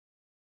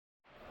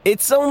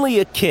It's only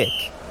a kick,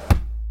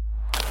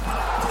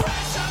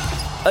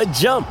 a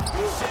jump,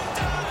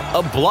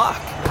 a block.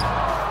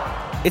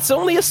 It's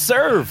only a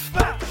serve.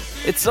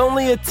 It's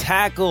only a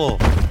tackle,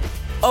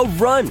 a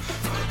run.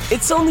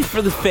 It's only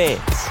for the fans.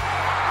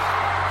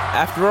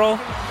 After all,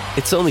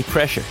 it's only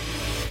pressure.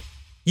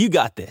 You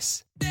got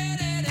this.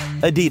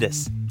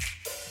 Adidas.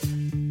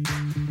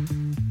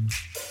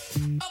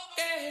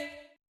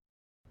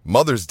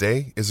 Mother's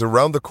Day is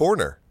around the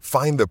corner.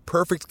 Find the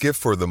perfect gift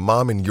for the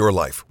mom in your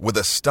life with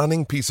a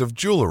stunning piece of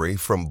jewelry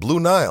from Blue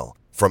Nile.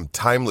 From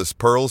timeless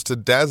pearls to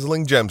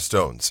dazzling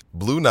gemstones,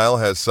 Blue Nile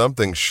has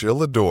something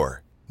she'll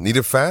adore. Need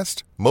it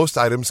fast? Most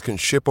items can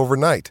ship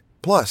overnight.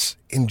 Plus,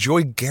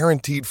 enjoy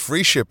guaranteed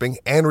free shipping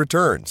and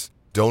returns.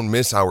 Don't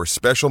miss our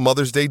special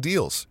Mother's Day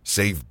deals.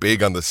 Save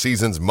big on the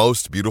season's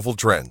most beautiful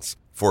trends.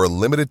 For a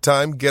limited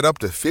time, get up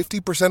to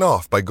 50%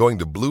 off by going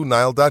to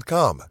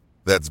BlueNile.com.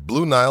 That's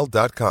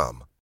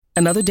BlueNile.com.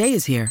 Another day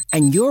is here,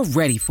 and you're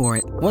ready for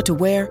it. What to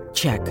wear?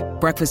 Check.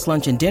 Breakfast,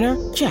 lunch, and dinner?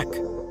 Check.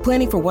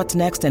 Planning for what's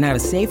next and how to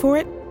save for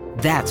it?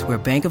 That's where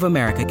Bank of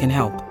America can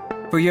help.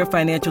 For your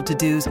financial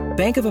to-dos,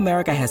 Bank of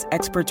America has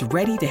experts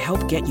ready to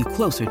help get you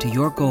closer to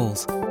your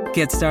goals.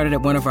 Get started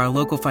at one of our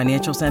local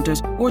financial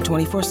centers or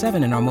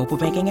 24/7 in our mobile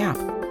banking app.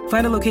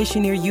 Find a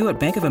location near you at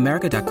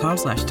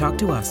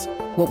bankofamerica.com/talktous.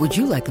 What would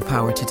you like the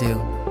power to do?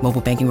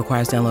 Mobile banking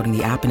requires downloading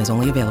the app and is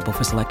only available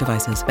for select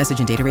devices. Message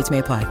and data rates may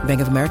apply.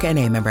 Bank of America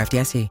N.A., member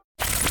FDIC.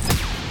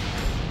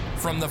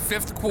 From the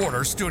Fifth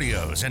Quarter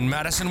Studios in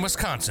Madison,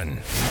 Wisconsin,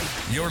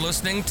 you're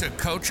listening to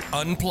Coach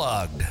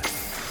Unplugged.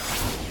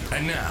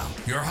 And now,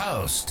 your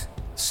host,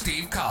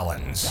 Steve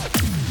Collins.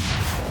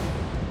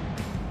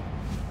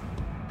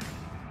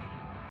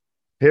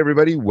 Hey,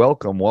 everybody.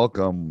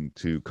 Welcome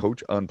to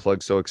Coach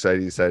Unplugged. So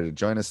excited you decided to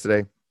join us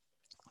today.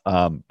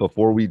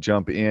 Before we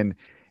jump in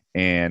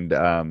and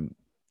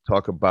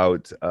talk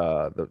about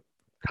the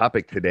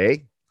topic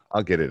today,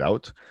 I'll get it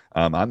out.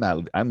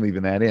 I'm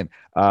leaving that in.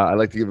 I'd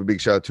like to give a big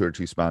shout out to our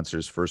two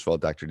sponsors. First of all,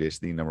 Dr. Dish,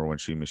 the number one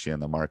shoe machine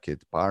on the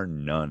market, bar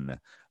none.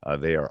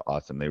 They are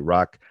awesome. They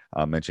rock.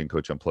 Mention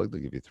Coach Unplugged.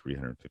 They'll give you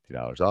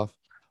 $350 off.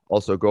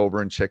 Also, go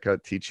over and check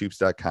out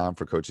teachhoops.com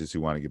for coaches who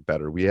want to get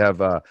better. We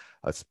have a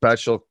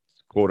special,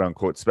 quote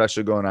unquote,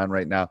 special going on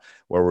right now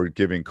where we're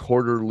giving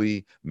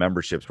quarterly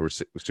memberships. We're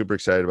super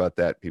excited about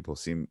that. People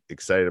seem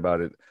excited about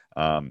it.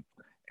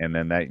 And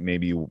then that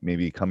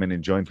maybe come in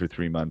and join for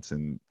 3 months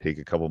and take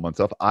a couple months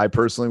off. I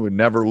personally would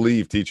never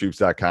leave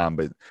teachhoops.com,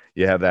 but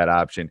you have that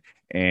option,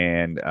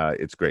 and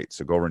it's great.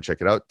 So go over and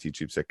check it out,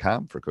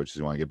 teachhoops.com, for coaches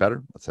who want to get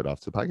better. Let's head off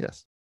to the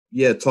podcast.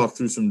 Yeah, talk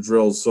through some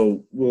drills.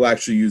 So we'll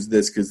actually use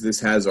this because this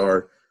has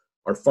our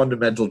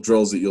fundamental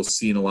drills that you'll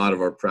see in a lot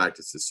of our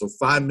practices. So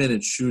 5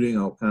 minutes shooting.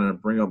 I'll kind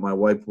of bring up my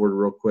whiteboard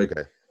real quick.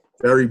 Okay.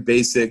 Very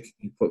basic.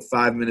 You put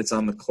 5 minutes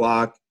on the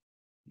clock.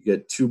 You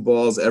get 2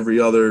 balls every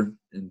other,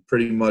 and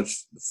pretty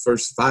much the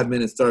first 5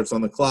 minutes starts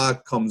on the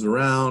clock, comes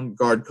around,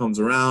 guard comes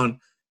around,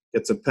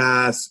 gets a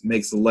pass,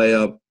 makes a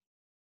layup.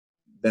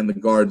 Then the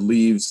guard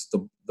leaves the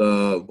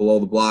below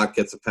the block,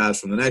 gets a pass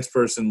from the next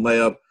person,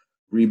 layup,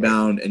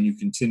 rebound, and you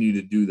continue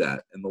to do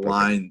that in the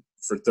line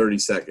for 30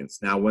 seconds.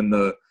 Now, when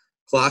the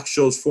clock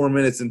shows 4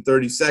 minutes and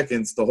 30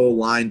 seconds, the whole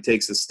line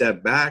takes a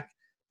step back,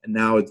 and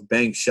now it's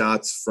bank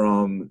shots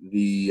from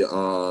the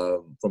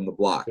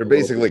block. They're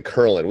basically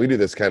curling. We do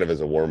this kind of as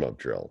a warm-up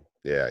drill.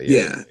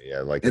 Yeah.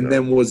 Like, and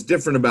then what's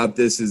different about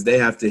this is they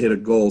have to hit a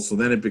goal. So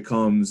then it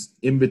becomes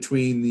in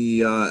between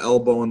the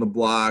elbow and the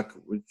block,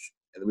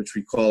 which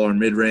we call our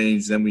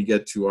mid-range. Then we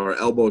get to our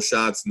elbow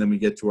shots, and then we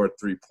get to our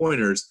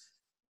three-pointers.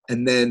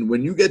 And then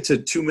when you get to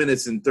 2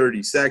 minutes and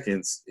 30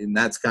 seconds, and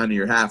that's kind of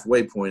your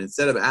halfway point,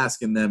 instead of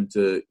asking them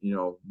to,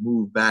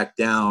 move back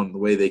down the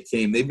way they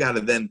came, they've got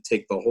to then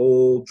take the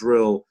whole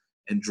drill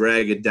and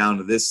drag it down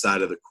to this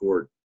side of the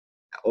court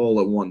all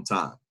at one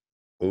time.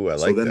 Ooh, I like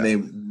that. So then they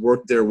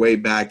work their way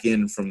back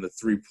in from the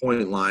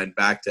three-point line,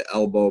 back to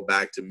elbow,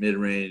 back to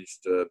mid-range,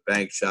 to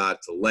bank shot,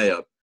 to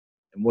layup.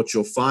 And what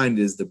you'll find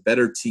is the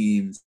better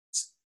teams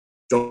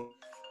don't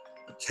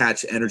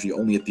catch energy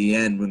only at the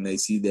end when they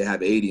see they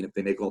have 80, and if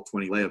they make all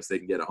 20 layups, they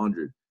can get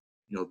 100.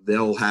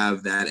 They'll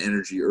have that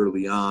energy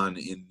early on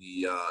in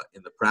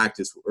the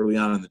practice, early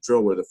on in the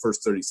drill, where the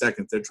first 30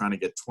 seconds they're trying to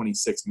get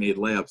 26 made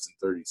layups in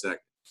 30 seconds.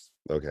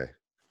 Okay.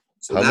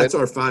 So that's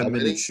our 5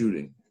 minute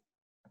shooting.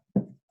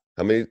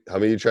 How many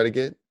you try to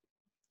get?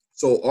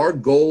 So our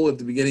goal at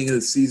the beginning of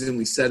the season,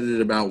 we set it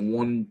at about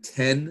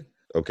 110.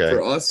 Okay.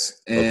 For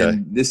us,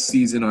 and this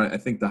season, I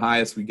think the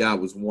highest we got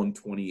was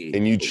 128.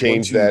 And you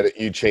change that.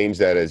 You change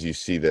that as you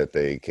see that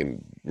they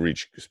can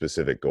reach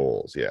specific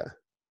goals. Yeah.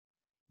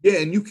 Yeah,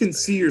 and you can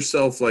see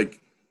yourself,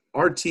 like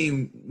our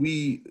team.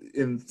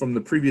 From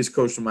the previous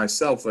coach to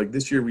myself, like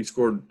this year we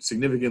scored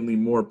significantly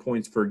more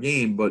points per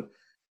game, but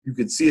you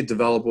could see it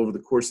develop over the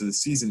course of the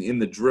season in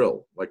the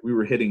drill. Like we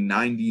were hitting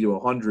 90 to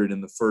 100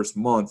 in the first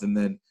month, and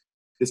then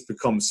this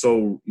becomes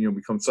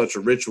such a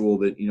ritual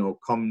that,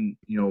 come,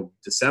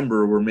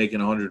 December, we're making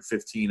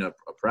 115 a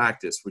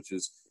practice, which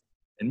is,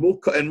 and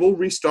we'll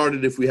restart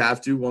it if we have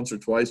to once or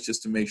twice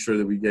just to make sure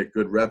that we get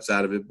good reps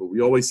out of it. But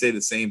we always say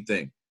the same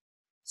thing.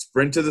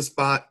 Sprint to the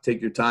spot,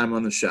 take your time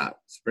on the shot.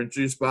 Sprint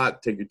to your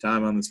spot, take your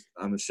time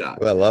on the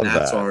shot. Well, I love and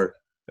that's that.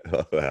 I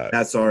love that.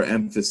 That's our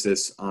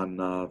emphasis on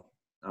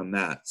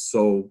that.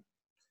 So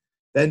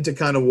then to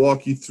kind of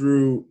walk you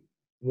through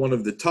one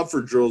of the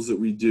tougher drills that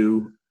we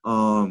do,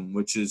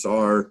 which is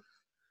I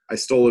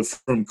stole it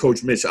from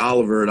Coach Mitch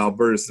Oliver at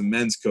Albertus, the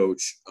men's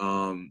coach.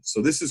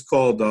 So this is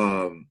called,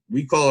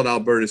 we call it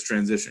Albertus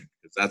transition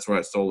because that's where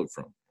I stole it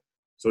from.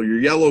 So your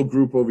yellow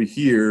group over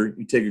here,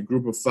 you take a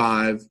group of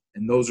 5,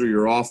 and those are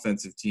your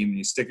offensive team, and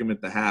you stick them at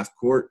the half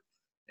court,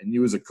 and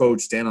you as a coach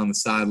stand on the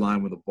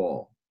sideline with a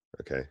ball.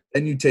 Okay.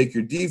 Then you take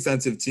your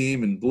defensive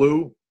team in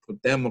blue,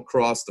 put them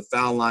across the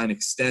foul line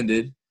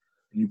extended,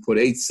 and you put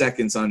 8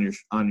 seconds on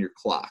your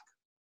clock.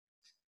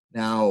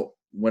 Now,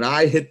 when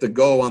I hit the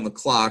go on the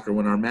clock, or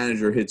when our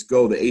manager hits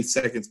go, the 8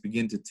 seconds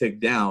begin to tick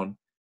down.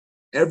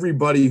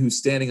 Everybody who's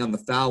standing on the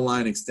foul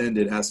line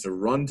extended has to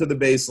run to the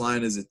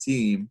baseline as a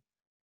team,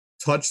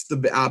 touch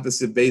the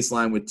opposite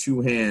baseline with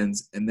 2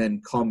 hands, and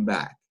then come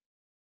back.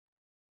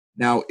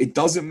 Now, it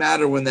doesn't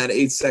matter when that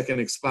 8 second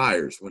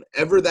expires.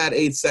 Whenever that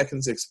 8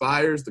 seconds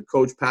expires, the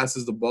coach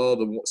passes the ball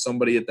to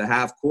somebody at the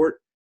half court,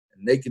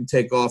 and they can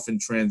take off in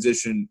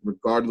transition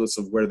regardless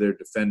of where their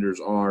defenders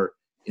are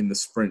in the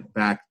sprint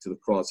back to the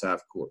cross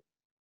half court.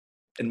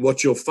 And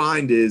what you'll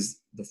find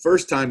is the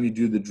first time you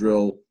do the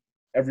drill,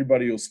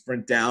 everybody will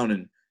sprint down,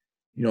 and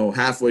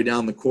halfway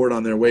down the court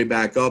on their way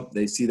back up,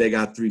 they see they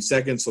got 3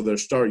 seconds, so they'll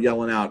start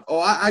yelling out, "Oh,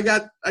 I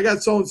got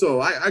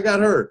so-and-so, I got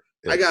her,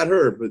 I got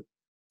her." But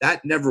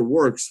that never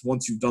works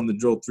once you've done the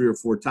drill 3 or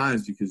 4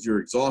 times because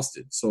you're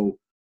exhausted. So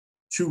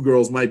 2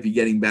 girls might be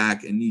getting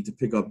back and need to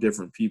pick up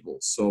different people.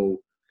 So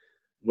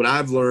what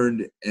I've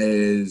learned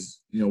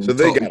is, so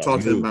they got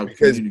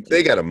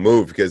to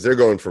move because they're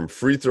going from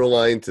free throw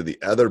line to the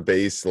other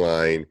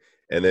baseline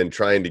and then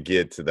trying to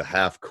get to the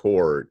half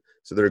court.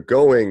 So they're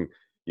going,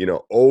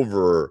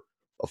 over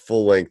a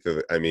full length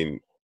of,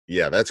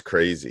 that's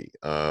crazy.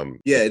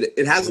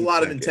 It has a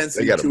lot of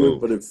intensity to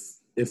move. It, but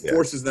it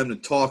forces them to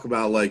talk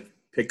about, like,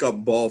 pick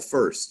up ball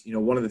first.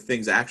 One of the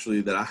things actually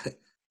that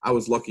I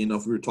was lucky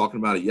enough, we were talking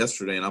about it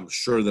yesterday, and I'm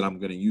sure that I'm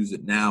going to use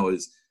it now,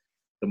 is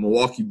the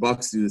Milwaukee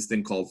Bucks do this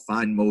thing called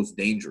Find Most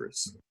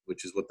Dangerous,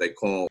 which is what they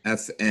call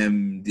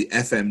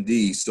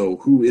FMD. So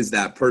who is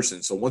that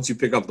person? So once you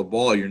pick up the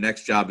ball, your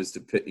next job is to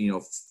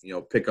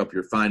pick up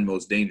your Find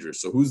Most Dangerous.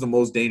 So who's the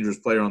most dangerous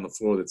player on the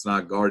floor that's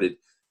not guarded?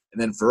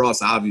 And then for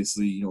us,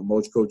 obviously,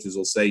 most coaches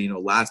will say,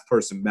 last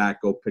person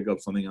back, go pick up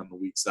something on the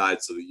weak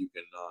side so that you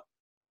can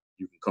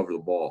cover the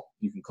ball.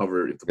 You can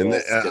cover it if the ball.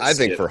 I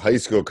think for high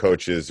school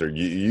coaches or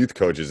youth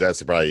coaches,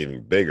 that's probably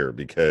even bigger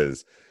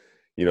because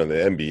in the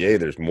NBA,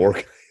 there's more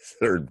guys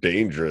that are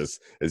dangerous.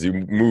 As you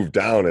move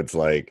down, it's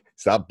like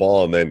stop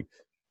ball and then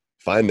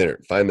find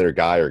their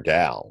guy or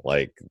gal.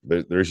 Like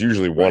there's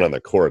usually one on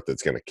the court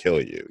that's going to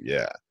kill you.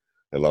 Yeah,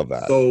 I love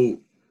that. So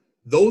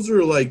those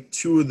are like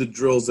 2 of the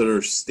drills that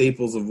are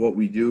staples of what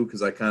we do,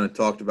 because I kind of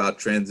talked about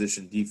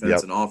transition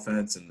defense and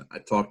offense, and I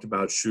talked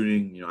about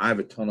shooting. I have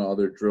a ton of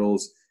other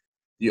drills.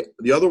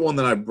 The other one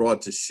that I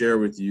brought to share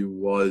with you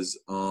was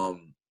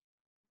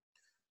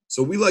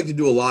so we like to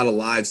do a lot of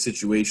live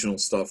situational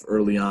stuff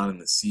early on in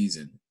the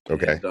season.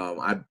 Okay.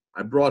 And,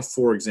 I brought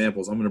 4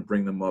 examples. I'm going to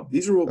bring them up.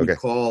 These are what we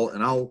call,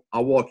 and I'll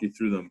walk you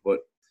through them, but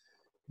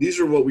these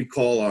are what we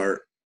call our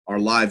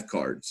live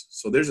cards.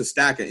 So there's a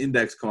stack of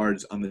index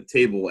cards on the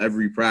table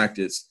every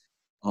practice,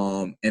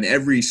 and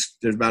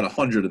there's about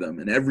 100 of them,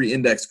 and every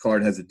index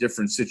card has a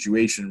different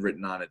situation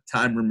written on it: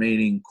 time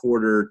remaining,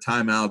 quarter,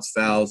 timeouts,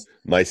 fouls.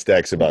 My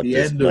stack's about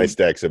this. My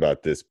stack's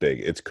about this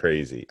big. It's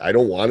crazy. I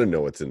don't want to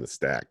know what's in the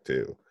stack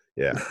too.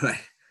 Yeah. Right.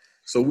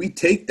 So we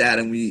take that,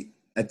 and we,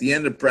 at the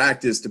end of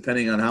practice,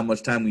 depending on how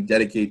much time we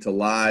dedicate to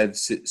live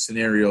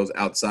scenarios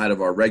outside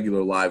of our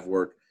regular live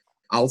work,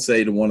 I'll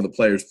say to one of the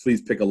players,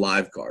 please pick a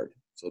live card.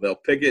 So they'll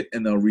pick it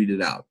and they'll read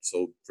it out.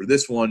 So for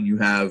this one, you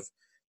have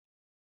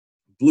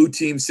blue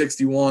team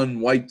 61,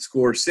 white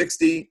score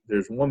 60.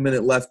 There's 1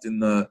 minute left in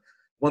the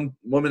 1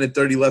 minute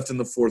 30 left in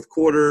the fourth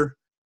quarter.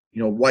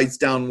 White's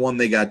down 1.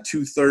 They got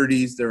 2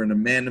 30s. They're in a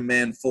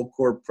man-to-man full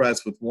court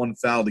press with 1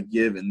 foul to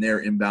give, and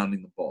they're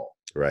inbounding the ball.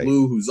 Right.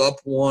 Blue, who's up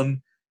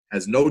 1,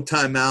 has no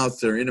timeouts.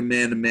 They're in a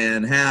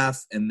man-to-man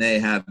half, and they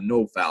have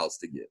no fouls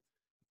to give.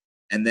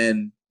 And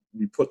then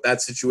we put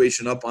that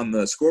situation up on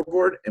the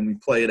scoreboard, and we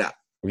play it out.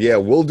 Yeah,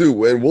 we'll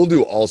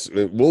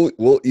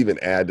even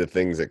add to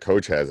things that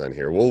coach has on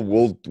here.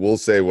 We'll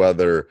say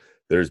whether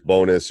there's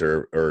bonus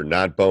or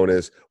not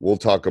bonus. We'll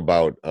talk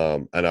about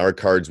on our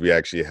cards we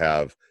actually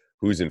have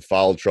who's in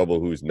foul trouble,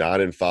 who's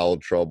not in foul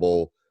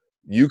trouble.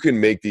 You can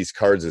make these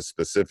cards as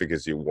specific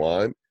as you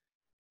want.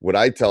 What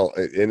I tell,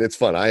 and it's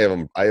fun. I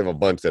have a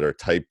bunch that are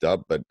typed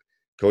up, but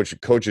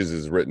coaches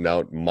is written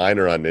out. Mine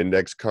are on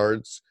index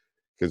cards.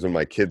 Because when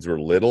my kids were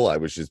little, I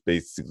was just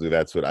basically,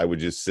 that's what I would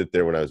just sit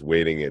there when I was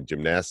waiting at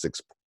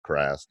gymnastics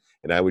class,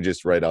 and I would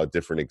just write out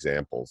different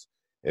examples.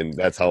 And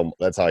that's how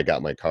I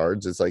got my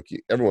cards. It's like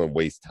everyone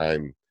wastes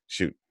time.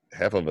 Shoot,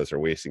 half of us are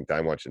wasting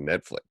time watching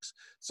Netflix.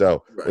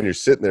 So when you're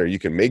sitting there, you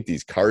can make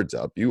these cards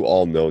up. You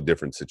all know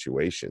different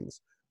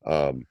situations.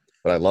 But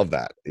I love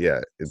that.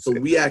 Yeah. So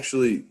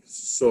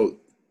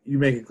you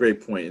make a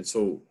great point. And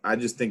so I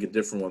just think a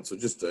different one. So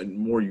just a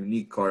more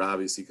unique card,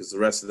 obviously, because the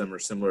rest of them are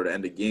similar to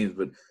end of games.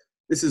 But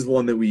this is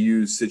one that we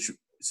use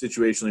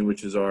situationally,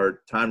 which is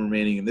our time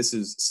remaining. And this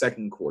is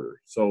second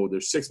quarter. So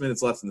there's 6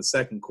 minutes left in the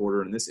second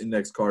quarter. And this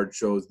index card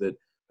shows that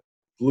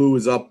Blue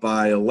is up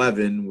by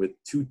 11 with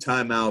 2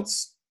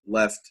 timeouts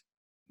left,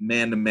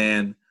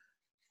 man-to-man.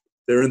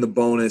 They're in the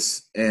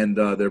bonus, and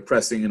they're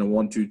pressing in a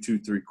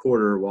 1-2-2-3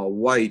 quarter, while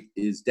White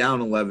is down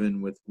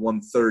 11 with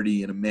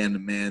 1:30 in a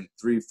man-to-man,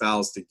 3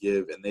 fouls to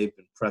give, and they've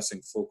been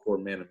pressing full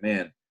court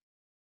man-to-man.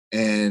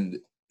 And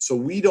so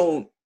we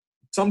don't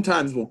 –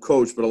 sometimes we'll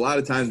coach, but a lot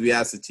of times we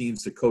ask the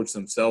teams to coach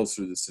themselves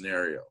through the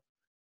scenario.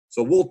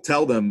 So we'll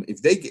tell them,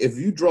 if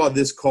you draw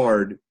this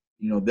card,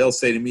 they'll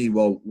say to me,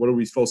 well, what are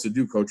we supposed to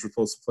do, coach? We're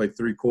supposed to play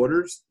 3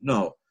 quarters?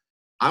 No.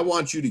 I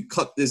want you to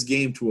cut this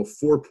game to a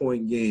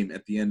 4-point game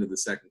at the end of the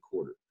second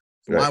quarter.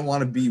 So right. I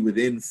want to be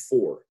within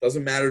 4.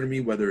 Doesn't matter to me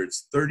whether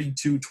it's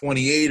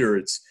 32-28 or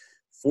it's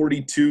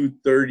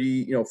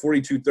 42-30,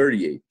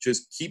 42-38.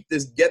 Just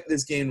get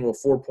this game to a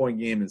 4-point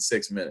game in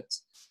 6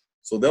 minutes.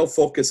 So they'll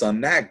focus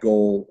on that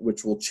goal,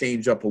 which will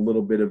change up a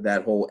little bit of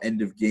that whole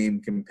end of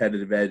game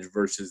competitive edge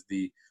versus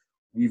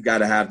we've got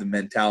to have the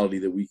mentality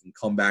that we can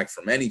come back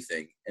from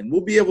anything. And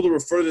we'll be able to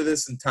refer to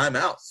this in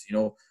timeouts.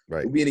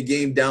 Right. We'll be in a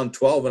game down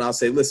 12, and I'll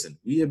say, listen,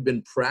 we have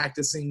been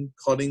practicing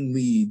cutting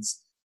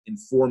leads in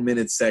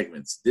 4-minute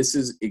segments. This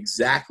is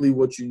exactly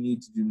what you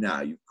need to do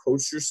now. You've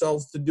coached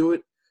yourselves to do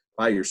it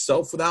by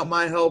yourself without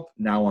my help.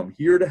 Now I'm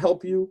here to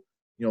help you.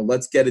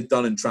 Let's get it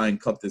done and try and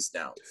cut this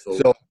down.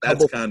 So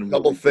that's kind of a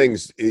couple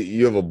things.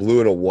 You have a blue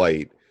and a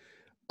white.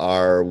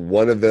 Are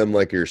one of them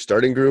like your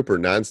starting group or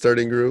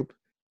non-starting group?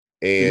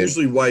 And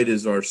usually White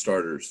is our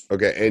starters.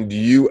 Okay. And do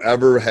you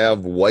ever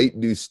have White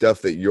do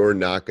stuff that you're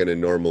not going to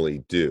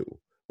normally do?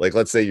 Like,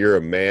 let's say you're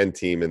a man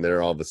team and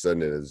they're all of a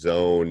sudden in a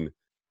zone.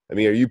 I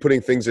mean, are you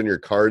putting things on your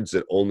cards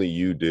that only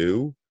you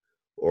do?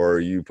 Or are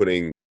you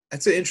putting –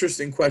 That's an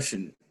interesting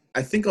question.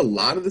 I think a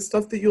lot of the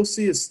stuff that you'll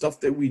see is stuff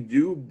that we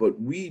do,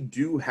 but we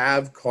do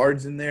have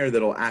cards in there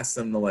that'll ask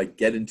them to,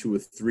 get into a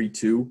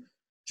 3-2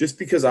 just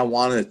because I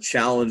want to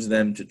challenge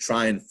them to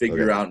try and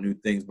figure out new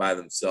things by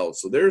themselves.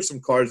 So there are some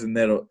cards in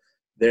that'll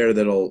they're in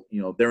a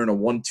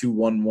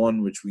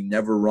 1-2-1-1, which we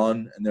never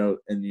run, and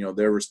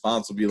their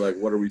response will be like,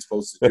 what are we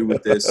supposed to do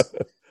with this?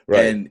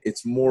 Right. And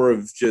it's more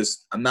of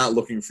just, I'm not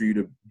looking for you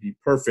to be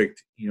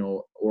perfect,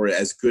 or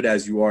as good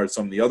as you are in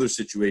some of the other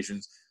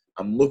situations.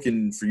 I'm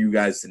looking for you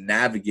guys to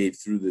navigate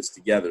through this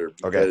together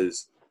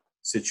because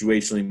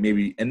situationally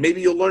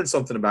maybe you'll learn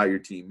something about your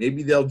team.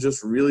 Maybe they'll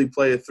just really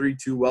play a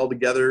 3-2 well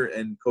together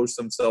and coach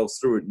themselves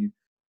through it. And you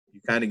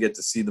kind of get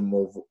to see the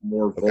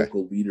more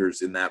vocal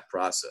leaders in that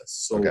process.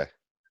 So,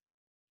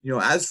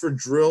 as for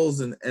drills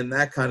and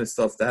that kind of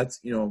stuff,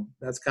 that's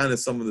kind of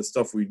some of the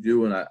stuff we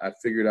do. And I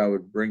figured I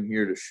would bring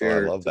here to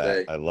share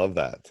today. I love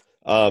that.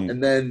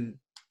 And then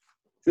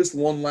just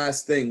one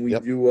last thing. We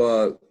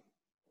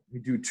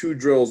do 2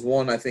 drills.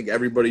 One, I think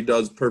everybody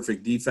does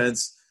perfect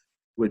defense,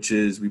 which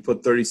is we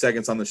put 30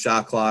 seconds on the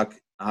shot clock.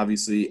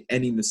 Obviously,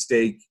 any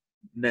mistake,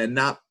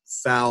 not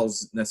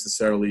fouls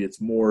necessarily. It's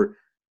more,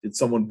 did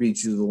someone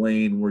beat you to the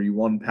lane? Were you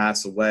one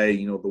pass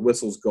away? The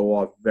whistles go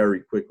off very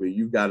quickly.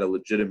 You've got to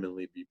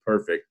legitimately be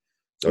perfect.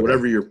 So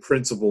whatever your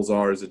principles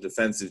are as a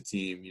defensive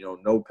team,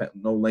 no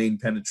lane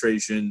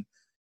penetration,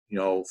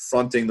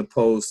 fronting the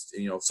post.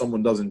 If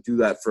someone doesn't do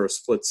that for a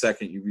split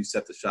second, you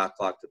reset the shot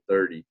clock to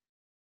 30.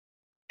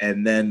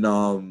 And then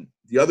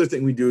the other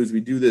thing we do is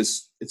we do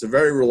this. It's a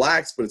very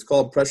relaxed, but it's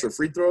called pressure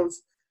free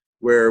throws,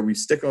 where we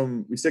stick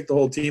the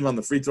whole team on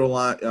the free throw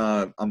line,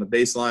 on the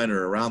baseline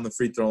or around the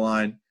free throw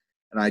line.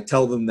 And I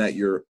tell them that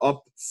you're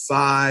up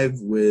 5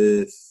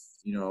 with,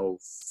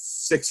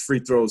 6 free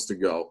throws to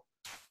go.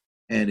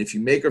 And if you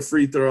make a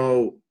free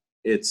throw,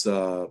 it's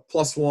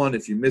 +1.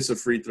 If you miss a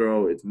free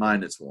throw, it's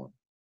 -1.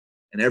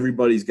 And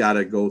everybody's got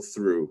to go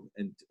through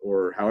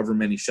or however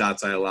many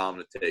shots I allow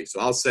them to take. So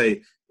I'll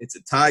say it's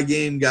a tie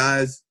game,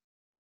 guys.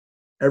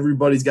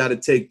 Everybody's got to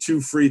take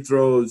 2 free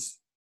throws.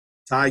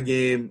 Tie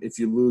game. If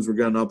you lose, we're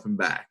going up and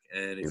back.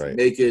 And if you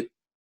make it,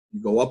 you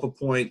go up a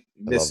point,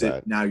 you miss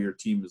it, now your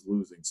team is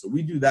losing. So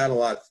we do that a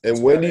lot.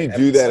 And when do you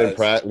do that in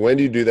practice? When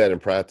do you do that in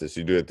practice?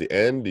 You do it at the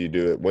end?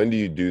 When do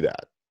you do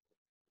that?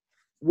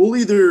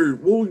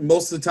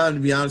 Most of the time, to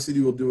be honest with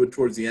you, we'll do it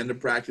towards the end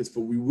of practice,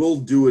 but we will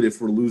do it if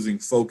we're losing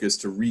focus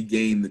to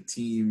regain the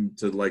team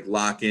to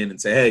lock in and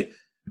say, hey,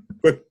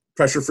 quick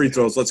pressure free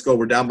throws. Let's go.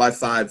 We're down by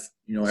 5.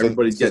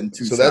 Everybody's getting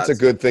 2 shots. So that's a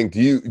good thing.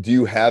 Do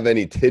you have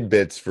any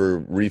tidbits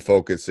for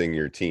refocusing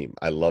your team?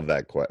 I love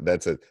that.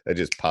 That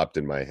just popped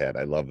in my head.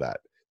 I love that.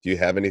 Do you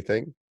have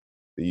anything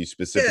that you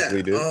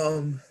specifically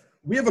do?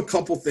 We have a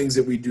couple things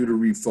that we do to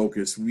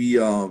refocus.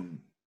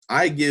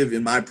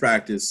 In my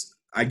practice,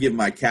 I give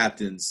my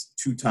captains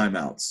 2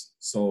 timeouts.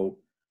 So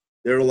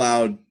they're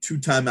allowed 2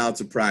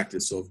 timeouts of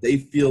practice. So if they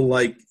feel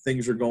like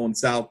things are going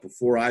south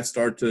before I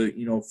start to,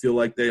 feel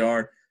like they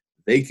are,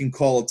 they can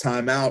call a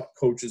timeout.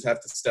 Coaches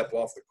have to step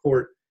off the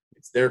court.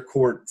 It's their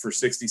court for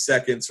 60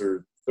 seconds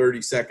or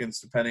 30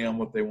 seconds, depending on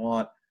what they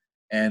want,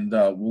 and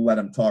we'll let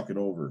them talk it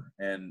over.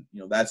 And,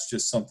 that's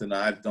just something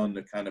I've done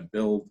to kind of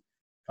build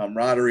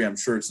camaraderie. I'm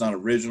sure it's not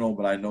original,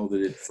 but I know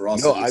that it for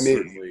us. No, it is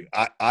certainly.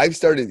 I've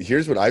started.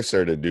 Here's what I've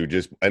started to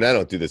do. And I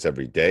don't do this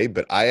every day,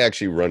 but I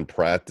actually run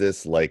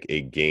practice like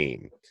a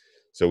game.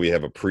 So we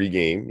have a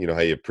pregame. You know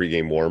how you have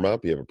pregame warm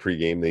up. You have a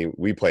pregame.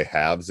 We play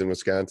halves in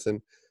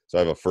Wisconsin. So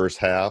I have a first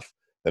half.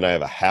 Then I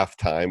have a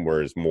halftime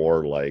where it's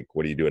more like,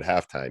 what do you do at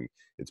halftime?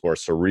 It's more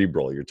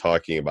cerebral. You're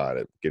talking about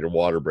it. Get a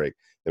water break.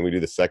 Then we do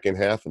the second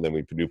half, and then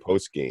we do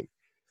post game.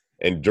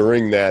 And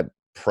during that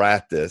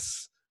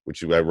practice,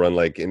 which I run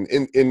like in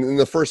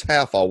the first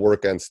half, I'll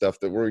work on stuff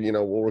that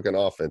we'll work on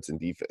offense and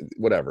defense,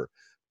 whatever.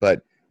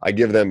 But I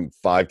give them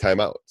 5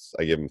 timeouts.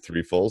 I give them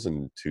 3 fulls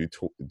and two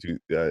 3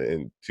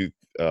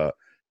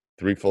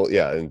 full,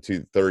 and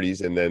 2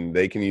 30s, and then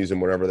they can use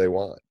them whenever they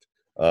want.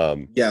 I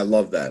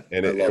love that.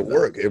 And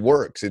it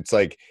works. It's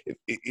like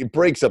it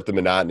breaks up the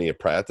monotony of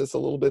practice a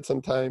little bit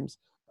sometimes.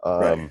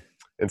 Right.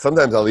 And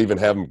sometimes I'll even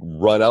have them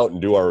run out and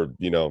do our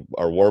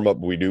warm up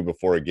we do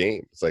before a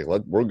game. It's like,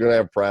 we're going to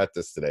have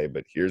practice today,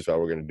 but here's how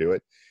we're going to do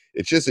it.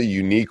 It's just a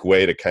unique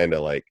way to kind of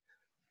like,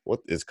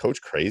 what is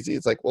coach crazy?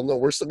 It's like, well, no,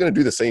 we're still going to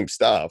do the same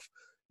stuff.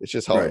 It's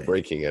just how we're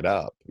breaking it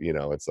up.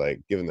 It's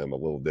like giving them a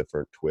little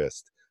different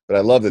twist. But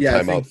I love the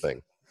timeout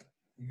thing.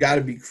 You got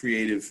to be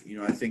creative.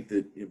 I think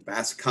that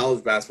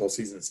college basketball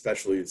season,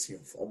 especially, it's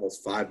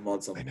almost 5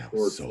 months on the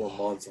court, 4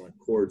 months on the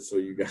court. So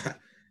you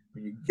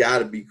got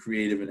to be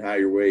creative in how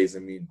your ways.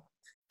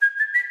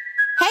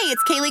 Hey,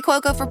 it's Kaylee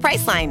Cuoco for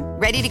Priceline.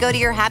 Ready to go to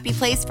your happy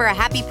place for a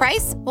happy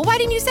price? Well, why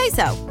didn't you say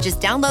so? Just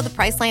download the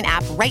Priceline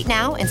app right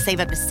now and save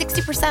up to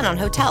 60% on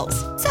hotels.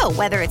 So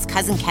whether it's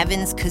Cousin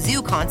Kevin's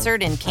Kazoo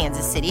Concert in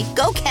Kansas City,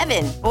 go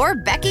Kevin, or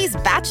Becky's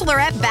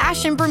Bachelorette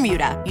Bash in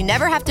Bermuda, you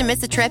never have to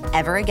miss a trip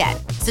ever again.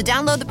 So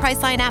download the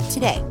Priceline app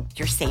today.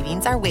 Your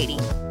savings are waiting.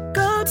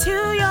 Go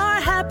to your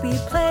happy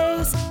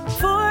place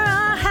for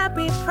a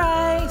happy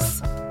price.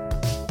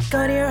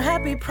 Go to your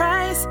happy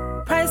price,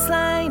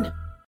 Priceline.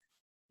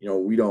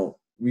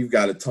 We've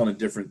got a ton of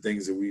different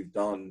things that we've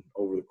done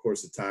over the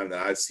course of time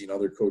that I've seen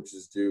other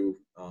coaches do,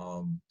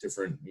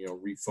 different,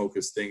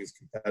 refocus things,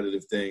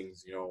 competitive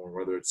things, or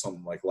whether it's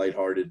something like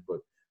lighthearted, but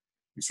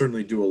we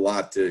certainly do a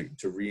lot to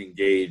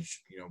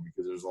re-engage,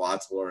 because there's a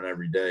lot to learn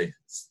every day.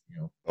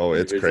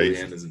 It's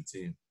crazy. And as a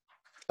team.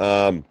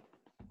 All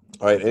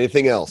right.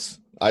 Anything else?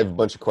 I have a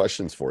bunch of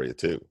questions for you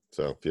too.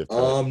 So if you have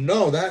time.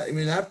 No,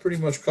 that pretty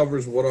much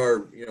covers what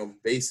our,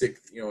 basic,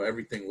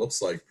 everything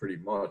looks like pretty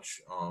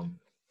much.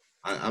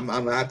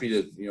 I'm happy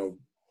to,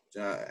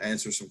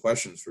 answer some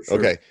questions for sure.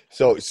 Okay.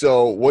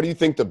 So what do you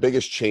think the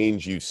biggest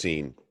change you've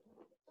seen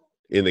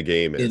in the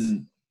game is?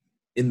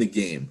 In the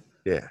game?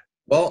 Yeah.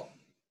 Well,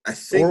 I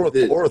think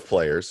or with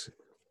players.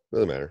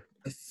 Doesn't matter.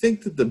 I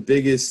think that the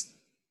biggest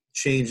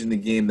change in the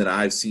game that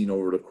I've seen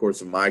over the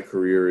course of my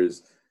career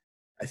is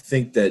I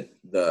think that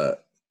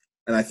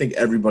and I think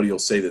everybody will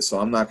say this, so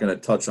I'm not going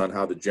to touch on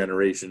how the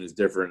generation is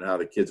different and how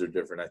the kids are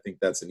different. I think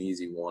that's an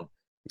easy one.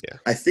 Yeah.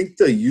 I think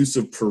the use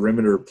of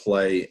perimeter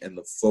play and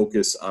the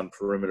focus on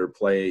perimeter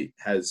play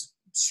has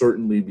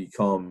certainly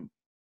become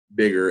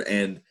bigger.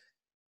 And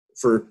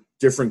for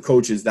different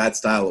coaches, that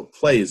style of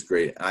play is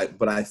great.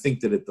 But I think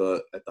that at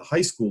the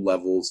high school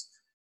levels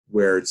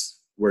where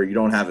you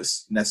don't have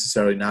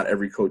necessarily not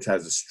every coach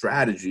has a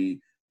strategy,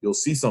 you'll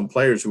see some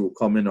players who will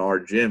come into our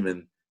gym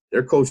and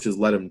their coaches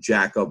let them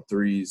jack up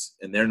threes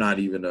and they're not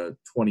even a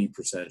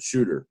 20%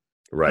 shooter.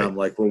 Right. And I'm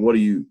like, well, what do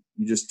you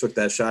just took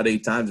that shot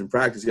 8 times in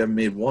practice. You haven't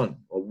made one.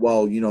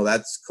 Well,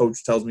 that's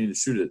coach tells me to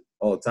shoot it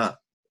all the time.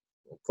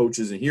 Well, coach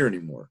isn't here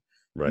anymore.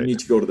 Right. You need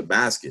to go to the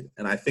basket.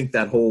 And I think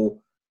I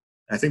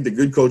think the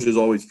good coaches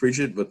always preach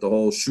it, but the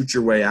whole shoot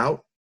your way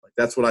out, like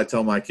that's what I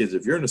tell my kids.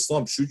 If you're in a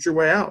slump, shoot your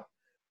way out.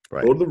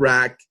 Right. Go to the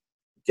rack,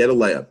 get a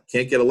layup.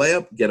 Can't get a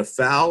layup, get a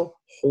foul,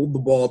 hold the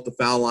ball at the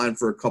foul line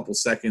for a couple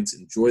seconds,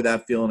 enjoy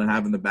that feeling of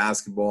having the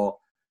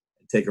basketball,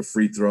 and take a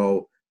free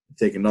throw,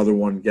 take another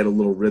one, get a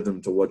little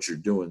rhythm to what you're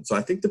doing. So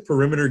I think the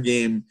perimeter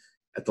game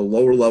at the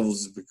lower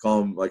levels has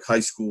become like high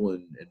school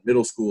and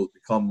middle school has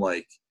become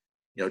like,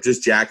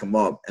 just jack them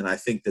up. And I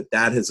think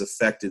that has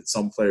affected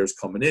some players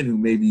coming in who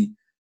maybe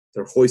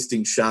they're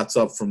hoisting shots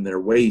up from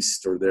their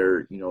waist or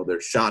their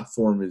shot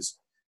form is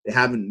they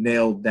haven't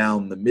nailed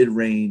down the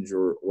mid-range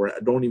or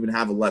don't even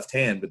have a left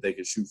hand, but they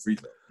can shoot free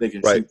throw. They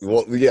can right. shoot.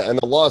 Well, yeah, and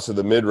the loss of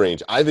the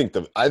mid-range, I think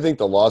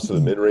the loss of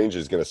the mid-range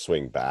is going to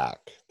swing back,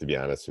 to be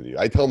honest with you.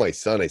 I tell my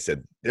son, I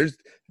said,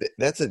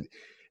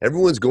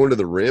 everyone's going to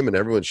the rim and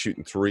everyone's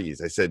shooting threes.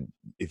 I said,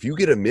 if you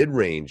get a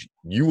mid-range,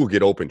 you will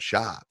get open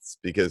shots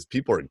because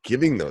people are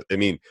giving those. I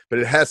mean, but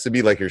it has to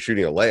be like you're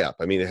shooting a layup.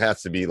 I mean, it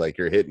has to be like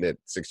you're hitting it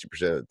 60%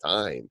 of the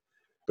time.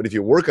 But if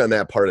you work on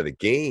that part of the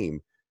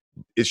game,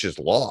 it's just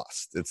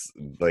lost. It's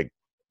like,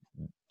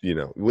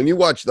 when you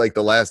watch like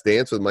The Last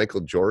Dance with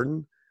Michael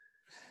Jordan,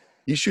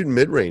 he's shooting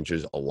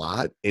mid-ranges a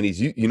lot. And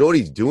you know what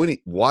he's doing?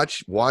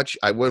 Watch.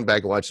 I went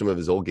back and watched some of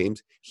his old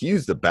games. He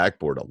used the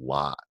backboard a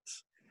lot.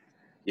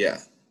 Yeah.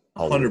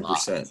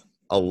 100%.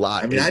 A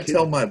lot. I mean, I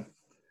tell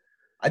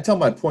I tell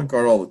my point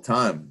guard all the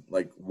time,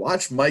 like,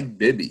 watch Mike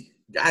Bibby.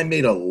 Guy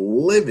made a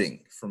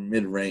living from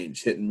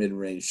mid-range, hitting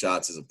mid-range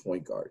shots as a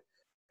point guard.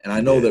 And I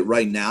know that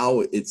right now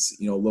it's,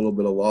 a little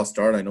bit of lost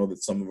art. I know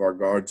that some of our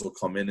guards will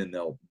come in and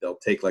they'll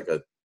take like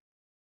a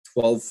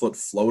 12-foot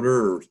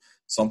floater or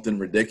something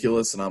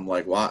ridiculous. And I'm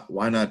like,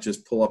 why not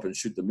just pull up and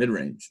shoot the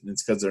mid-range? And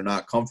it's because they're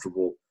not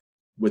comfortable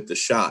with the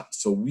shot.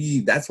 So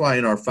that's why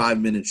in our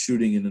 5-minute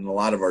shooting and in a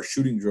lot of our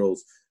shooting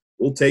drills,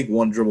 we'll take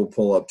 1 dribble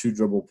pull up, 2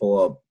 dribble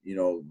pull up,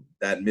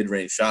 that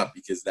mid-range shot,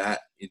 because that,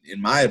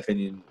 in my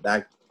opinion,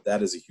 that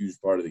is a huge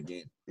part of the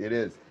game. It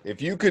is.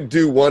 If you could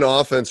do one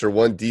offense or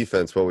one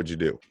defense, what would you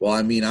do? Well,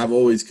 I mean, I've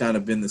always kind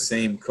of been the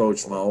same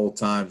coach my whole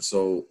time.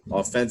 So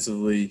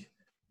offensively,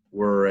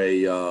 we're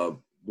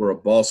a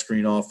ball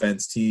screen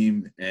offense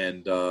team,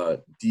 and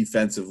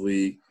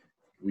defensively,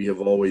 we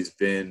have always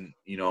been,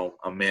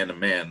 a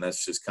man-to-man.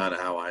 That's just kind of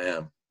how I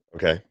am.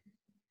 Okay.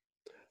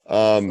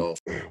 How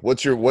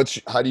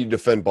do you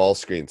defend ball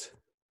screens?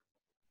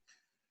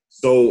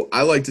 So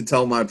I like to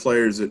tell my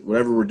players that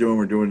whatever we're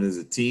doing as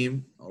a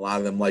team. A lot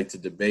of them like to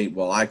debate,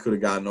 well, I could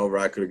have gotten over,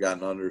 I could have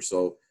gotten under.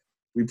 So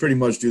we pretty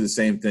much do the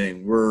same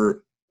thing.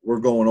 We're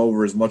going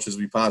over as much as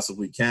we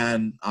possibly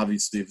can.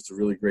 Obviously, if it's a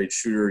really great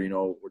shooter,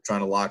 we're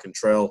trying to lock and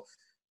trail.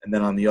 And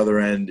then on the other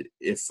end,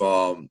 if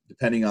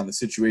depending on the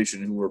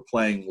situation who we're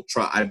playing, we'll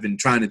try. I've been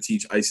trying to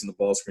teach icing the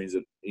ball screens,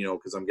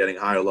 because I'm getting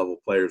higher level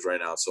players right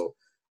now. So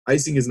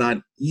icing is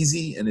not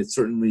easy, and it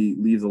certainly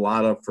leaves a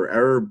lot up for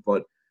error.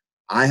 But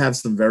I have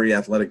some very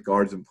athletic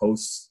guards and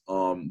posts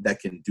that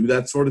can do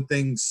that sort of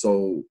thing.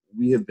 So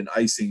we have been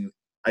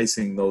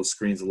icing those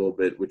screens a little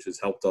bit, which has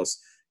helped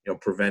us,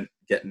 prevent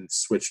getting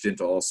switched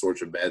into all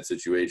sorts of bad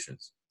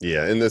situations.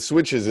 Yeah, and the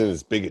switch isn't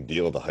as big a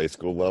deal at the high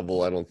school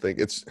level, I don't think.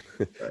 It's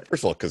right.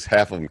 First of all, because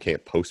half of them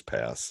can't post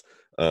pass,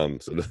 so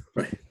it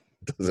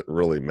doesn't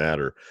really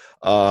matter.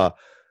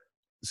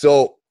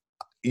 So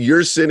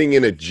you're sitting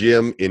in a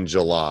gym in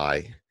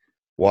July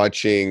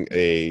watching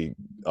a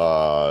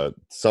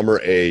summer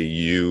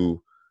AAU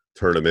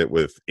tournament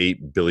with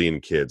 8 billion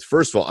kids.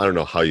 First of all, I don't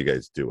know how you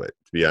guys do it,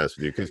 to be honest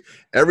with you, because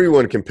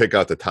everyone can pick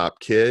out the top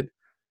kid.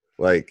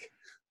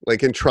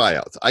 Like in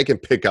tryouts, I can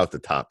pick out the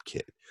top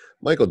kid.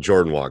 Michael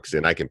Jordan walks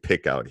in, I can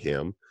pick out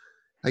him.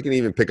 I can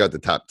even pick out the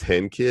top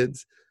 10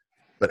 kids.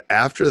 But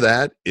after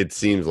that, it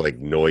seems like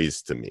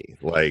noise to me.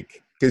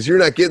 Like, because you're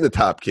not getting the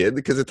top kid,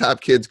 because the top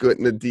kid's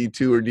getting a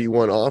D2 or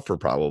D1 offer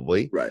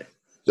probably. Right.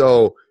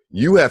 So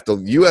you have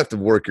to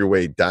work your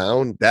way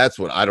down. That's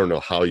what I don't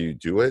know how you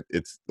do it.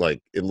 It's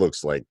like, it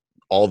looks like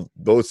all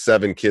those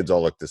 7 kids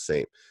all look the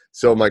same.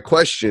 So my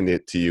question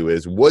to you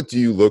is, what do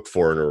you look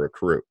for in a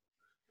recruit?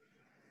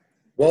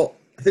 Well,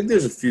 I think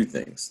there's a few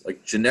things.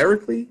 Like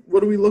generically, what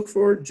do we look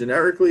for?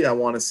 Generically, I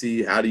want to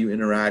see, how do you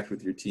interact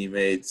with your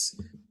teammates?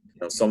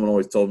 Someone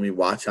always told me,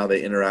 watch how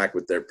they interact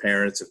with their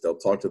parents. If they'll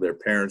talk to their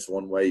parents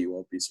one way, you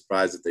won't be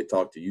surprised if they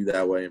talk to you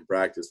that way in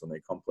practice when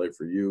they come play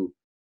for you.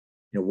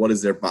 What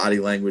is their body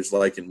language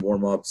like in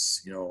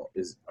warm-ups?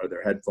 Are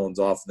their headphones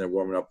off and they're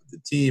warming up with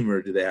the team,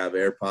 or do they have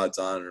AirPods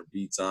on or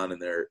Beats on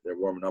and they're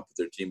warming up with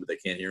their team, but they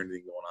can't hear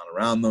anything going on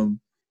around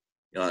them?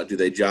 Do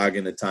they jog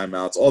into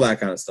timeouts? All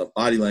that kind of stuff.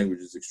 Body language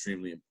is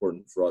extremely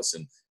important for us.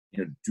 And,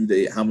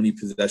 how many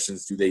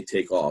possessions do they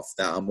take off?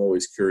 That I'm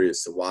always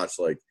curious to watch.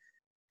 Like,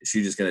 is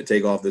she just going to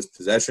take off this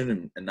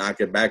possession and not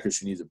get back because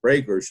she needs a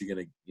break, or is she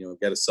going to,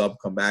 get a sub,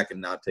 come back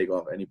and not take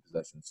off any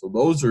possession? So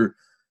those are,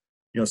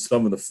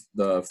 some of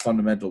the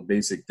fundamental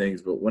basic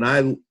things. But when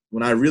I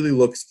really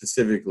look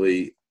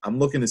specifically, I'm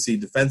looking to see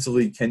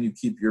defensively, can you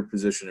keep your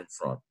position in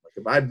front? Like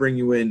if I bring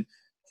you in,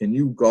 can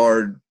you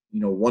guard,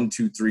 1,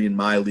 2, 3 in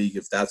my league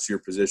if that's your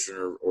position,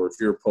 or if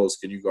you're a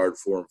post, can you guard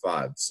 4 and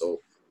 5?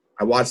 So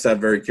I watch that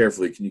very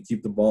carefully. Can you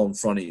keep the ball in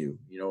front of you?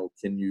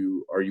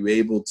 Are you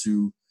able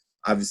to,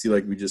 obviously,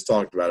 like we just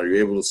talked about, are you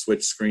able to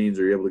switch screens?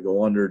 Are you able to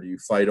go under? Do you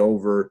fight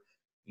over?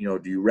 Do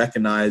you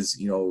recognize,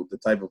 the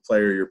type of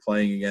player you're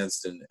playing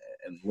against and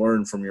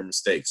learn from your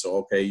mistakes? So,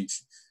 okay,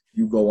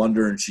 you go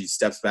under and she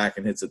steps back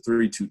and hits a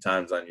 3 2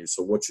 times on you.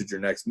 So what should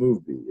your next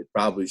move be? It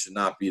probably should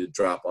not be to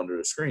drop under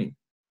the screen.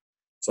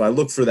 So I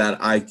look for that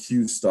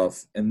IQ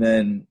stuff. And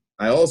then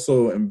I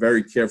also am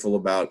very careful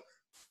about,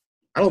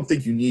 I don't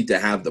think you need to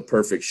have the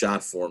perfect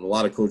shot form. A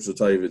lot of coaches will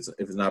tell you if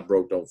it's not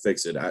broke, don't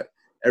fix it.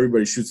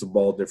 Everybody shoots the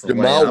ball a different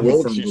way. Jamal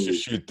Wilkes used to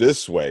shoot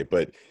this way,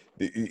 but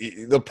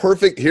the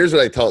perfect, here's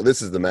what I tell,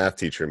 this is the math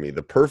teacher in me.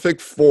 The perfect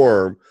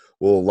form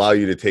will allow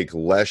you to take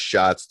less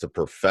shots to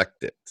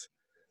perfect it.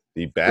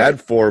 The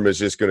bad form is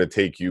just going to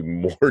take you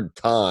more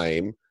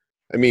time.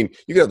 I mean,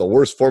 you can have the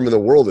worst form in the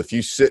world. If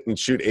you sit and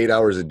shoot 8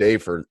 hours a day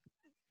for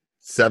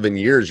 7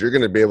 years, you're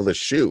going to be able to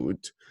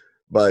shoot,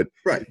 but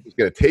it's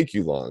going to take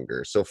you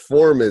longer. So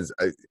form is,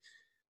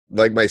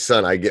 like my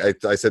son,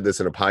 I said this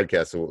in a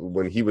podcast,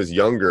 when he was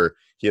younger,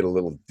 he had a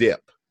little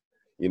dip.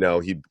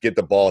 He'd get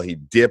the ball,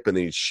 he'd dip, and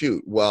then he'd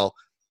shoot. Well,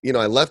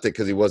 I left it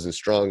because he wasn't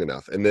strong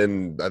enough. And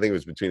then I think it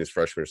was between his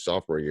freshman and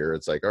sophomore year.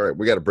 It's like, all right,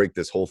 we got to break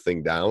this whole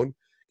thing down,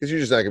 because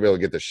you're just not going to be able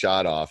to get the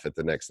shot off at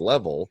the next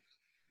level.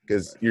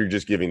 because you're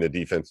just giving the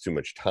defense too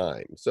much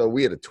time. So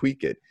we had to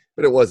tweak it,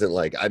 but it wasn't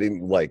like I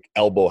didn't like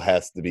elbow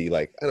has to be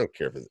like, I don't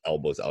care if his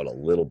elbow's out a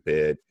little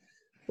bit.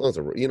 Those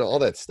are, all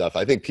that stuff.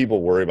 I think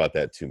people worry about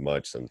that too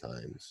much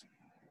sometimes.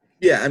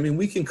 Yeah, I mean,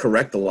 we can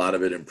correct a lot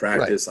of it in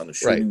practice on the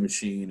shooting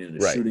machine and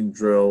the shooting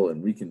drill,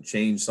 and we can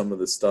change some of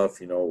the stuff,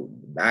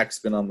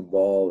 backspin on the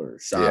ball or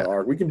shot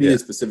arc. We can be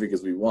as specific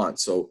as we want.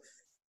 So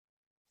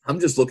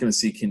I'm just looking to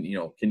see, can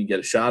you get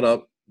a shot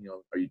up?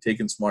 Are you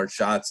taking smart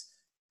shots?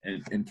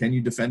 And can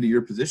you defend to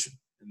your position?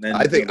 And then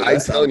I think I'm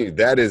telling you,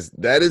 that is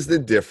the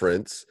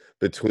difference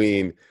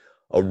between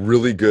a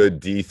really good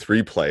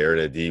D3 player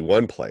and a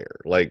D1 player.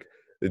 Like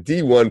the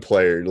D1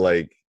 player,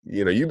 like,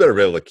 you better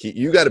be able to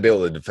you got to be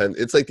able to defend.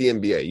 It's like the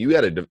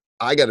NBA.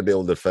 I got to be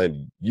able to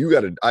defend.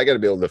 I got to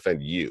be able to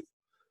defend you.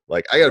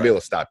 Like, I got to be able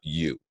to stop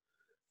you.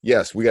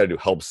 Yes, we got to do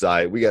help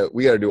side. We got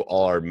to do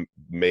all our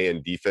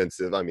man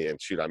defensive. I mean,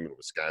 shoot, I'm in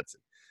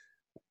Wisconsin.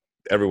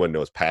 Everyone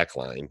knows pack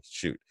line.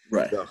 Shoot.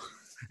 Right. So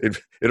it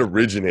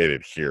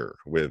originated here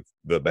with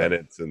the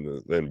Bennetts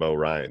and Bo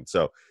Ryan.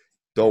 So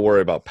don't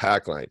worry about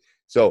pack line.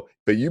 So,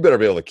 but you better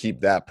be able to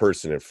keep that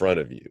person in front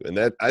of you. And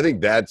I think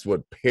that's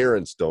what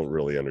parents don't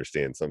really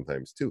understand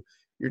sometimes too.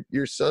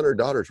 Your son or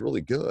daughter is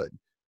really good,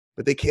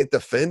 but they can't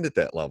defend at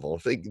that level.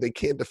 If they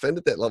can't defend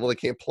at that level, they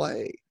can't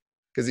play.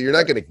 Because you're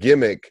not going to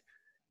gimmick.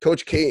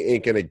 Coach K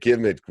ain't going to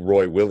gimmick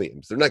Roy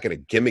Williams. They're not going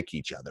to gimmick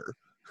each other.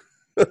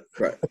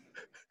 Right.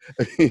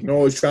 You're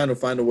always trying to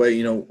find a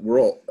way,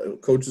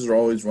 coaches are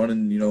always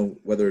running,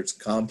 whether it's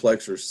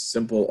complex or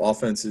simple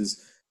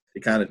offenses, they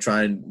kind of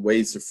trying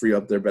ways to free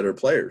up their better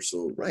players.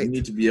 So you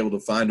need to be able to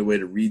find a way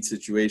to read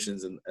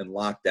situations and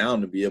lock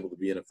down to be able to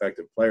be an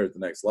effective player at the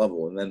next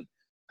level. And then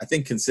I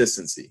think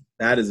consistency,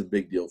 that is a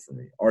big deal for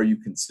me. Are you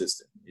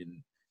consistent?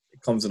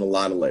 It comes in a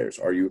lot of layers.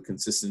 Are you a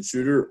consistent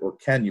shooter, or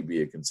can you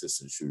be a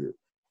consistent shooter?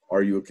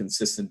 Are you a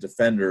consistent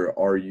defender?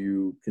 Are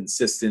you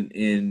consistent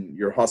in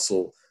your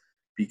hustle?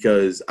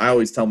 Because I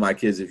always tell my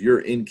kids, if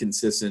you're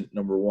inconsistent,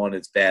 number one,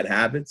 it's bad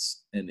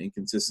habits, and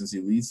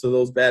inconsistency leads to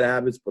those bad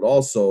habits, but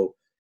also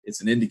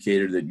it's an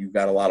indicator that you've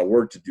got a lot of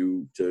work to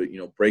do to,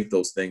 break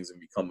those things and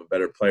become a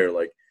better player.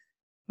 Like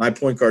my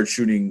point guard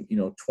shooting,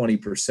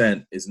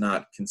 20% is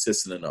not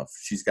consistent enough.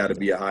 She's got to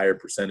be a higher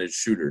percentage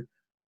shooter.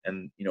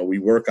 And, we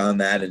work on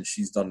that, and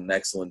she's done an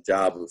excellent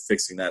job of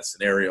fixing that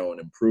scenario and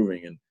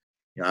improving. And,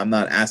 I'm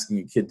not asking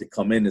a kid to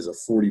come in as a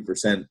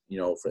 40%,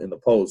 in the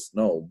post.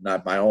 No,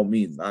 not by all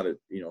means, not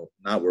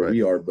where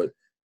we are, but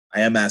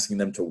I am asking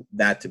them to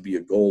be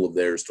a goal of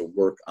theirs, to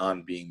work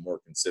on being more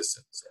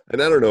consistent. So.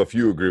 And I don't know if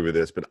you agree with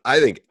this, but I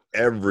think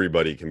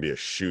everybody can be a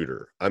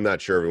shooter. I'm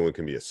not sure everyone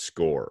can be a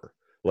scorer.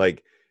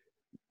 Like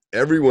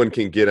everyone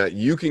can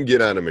you can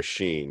get on a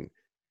machine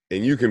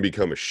and you can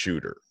become a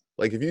shooter.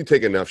 Like if you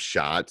take enough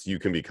shots, you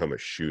can become a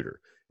shooter.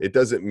 It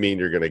doesn't mean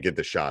you're going to get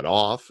the shot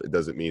off. It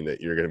doesn't mean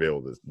that you're going to be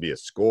able to be a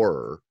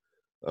scorer.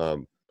 But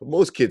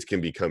most kids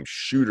can become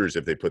shooters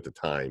if they put the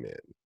time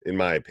in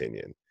my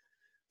opinion,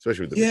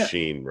 especially with the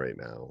machine right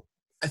now.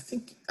 I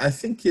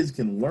think kids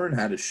can learn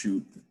how to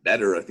shoot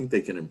better. I think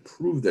they can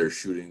improve their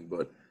shooting,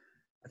 but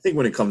I think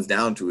when it comes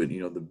down to it,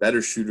 the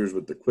better shooters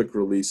with the quick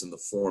release and the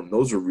form,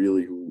 those are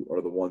really who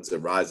are the ones that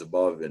rise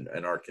above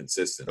and are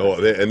consistent. Oh,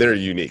 they're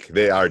unique.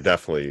 They are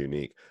definitely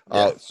unique.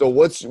 Yeah. So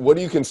what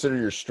do you consider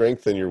your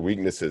strength and your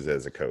weaknesses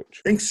as a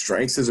coach? I think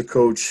strengths as a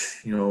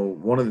coach,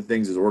 one of the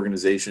things is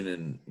organization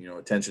and,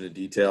 attention to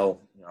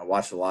detail. I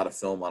watch a lot of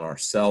film on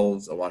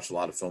ourselves. I watch a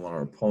lot of film on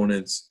our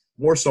opponents,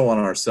 more so on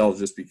ourselves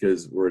just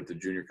because we're at the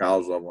junior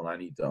college level and I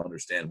need to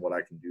understand what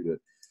I can do to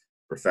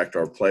perfect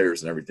our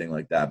players and everything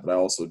like that. But I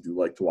also do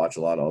like to watch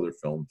a lot of other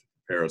film to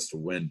prepare us to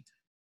win.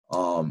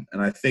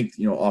 And I think,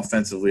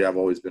 offensively, I've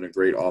always been a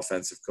great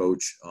offensive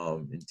coach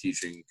in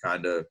teaching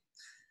kind of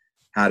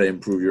how to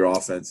improve your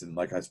offense. And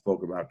like I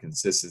spoke about,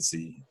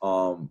 consistency.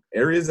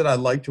 Areas that I'd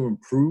like to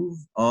improve,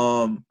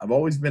 I've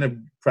always been a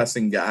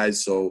pressing guy.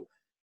 So,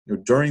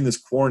 during this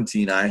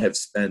quarantine, I have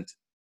spent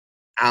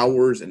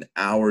hours and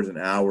hours and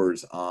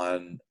hours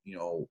on,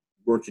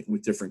 working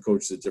with different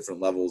coaches at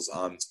different levels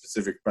on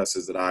specific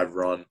presses that I've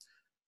run.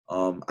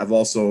 I'm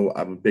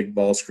a big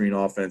ball screen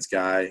offense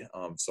guy.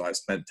 So I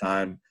spent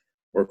time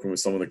working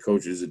with some of the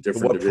coaches at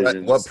different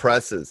divisions. What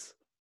presses?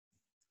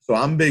 So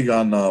I'm big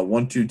on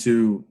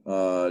 1-2-2,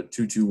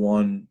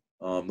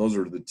 2-2-1. Those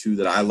are the two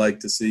that I like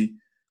to see.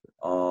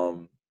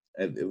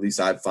 At least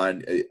I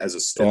find as a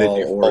stall. And then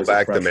you or fall as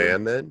back a to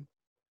man then?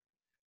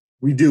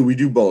 We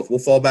do both. We'll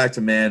fall back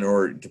to man,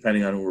 or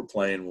depending on who we're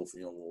playing,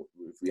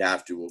 if we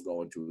have to, we'll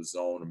go into a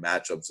zone, a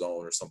matchup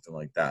zone, or something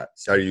like that.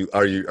 So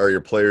are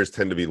your players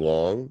tend to be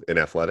long and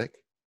athletic?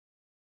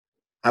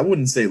 I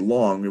wouldn't say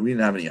long. We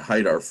didn't have any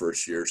height our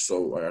first year,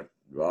 so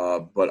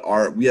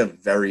but we have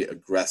very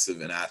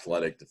aggressive and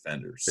athletic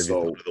defenders. Maybe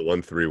so the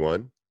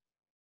 1-3-1.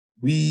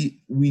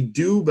 We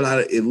do,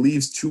 but it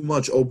leaves too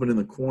much open in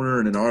the corner.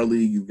 And in our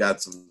league, you've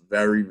got some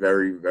very,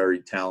 very, very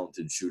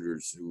talented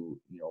shooters who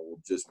will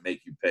just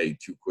make you pay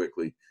too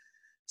quickly.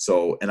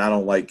 So, and I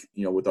don't like,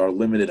 with our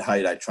limited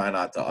height, I try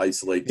not to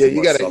isolate. Yeah,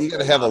 you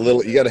gotta have a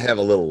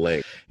little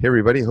length. Hey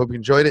everybody, hope you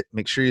enjoyed it.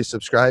 Make sure you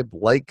subscribe,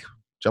 like,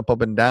 jump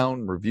up and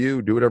down,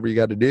 review, do whatever you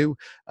got to do.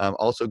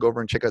 Also go over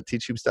and check out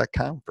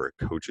teachhoops.com for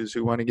coaches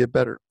who want to get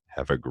better.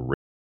 Have a great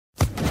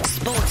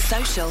Sports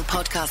Social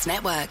Podcast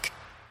Network.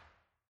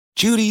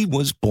 Judy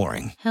was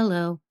boring.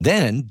 Hello.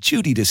 Then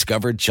Judy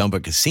discovered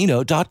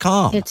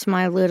ChumbaCasino.com. It's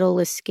my little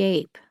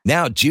escape.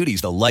 Now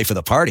Judy's the life of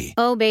the party.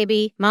 Oh,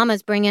 baby,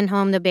 mama's bringing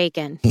home the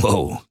bacon.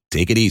 Whoa,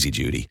 take it easy,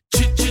 Judy.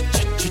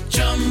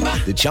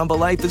 The Chumba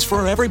life is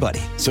for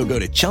everybody. So go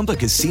to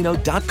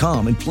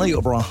ChumbaCasino.com and play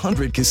over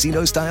 100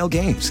 casino-style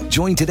games.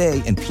 Join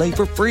today and play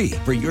for free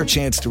for your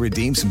chance to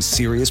redeem some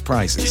serious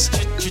prizes.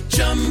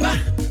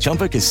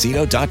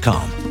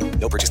 ChumbaCasino.com.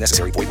 No purchase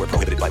necessary. Void where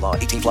prohibited by law.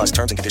 18+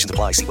 terms and conditions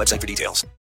apply. See website for details.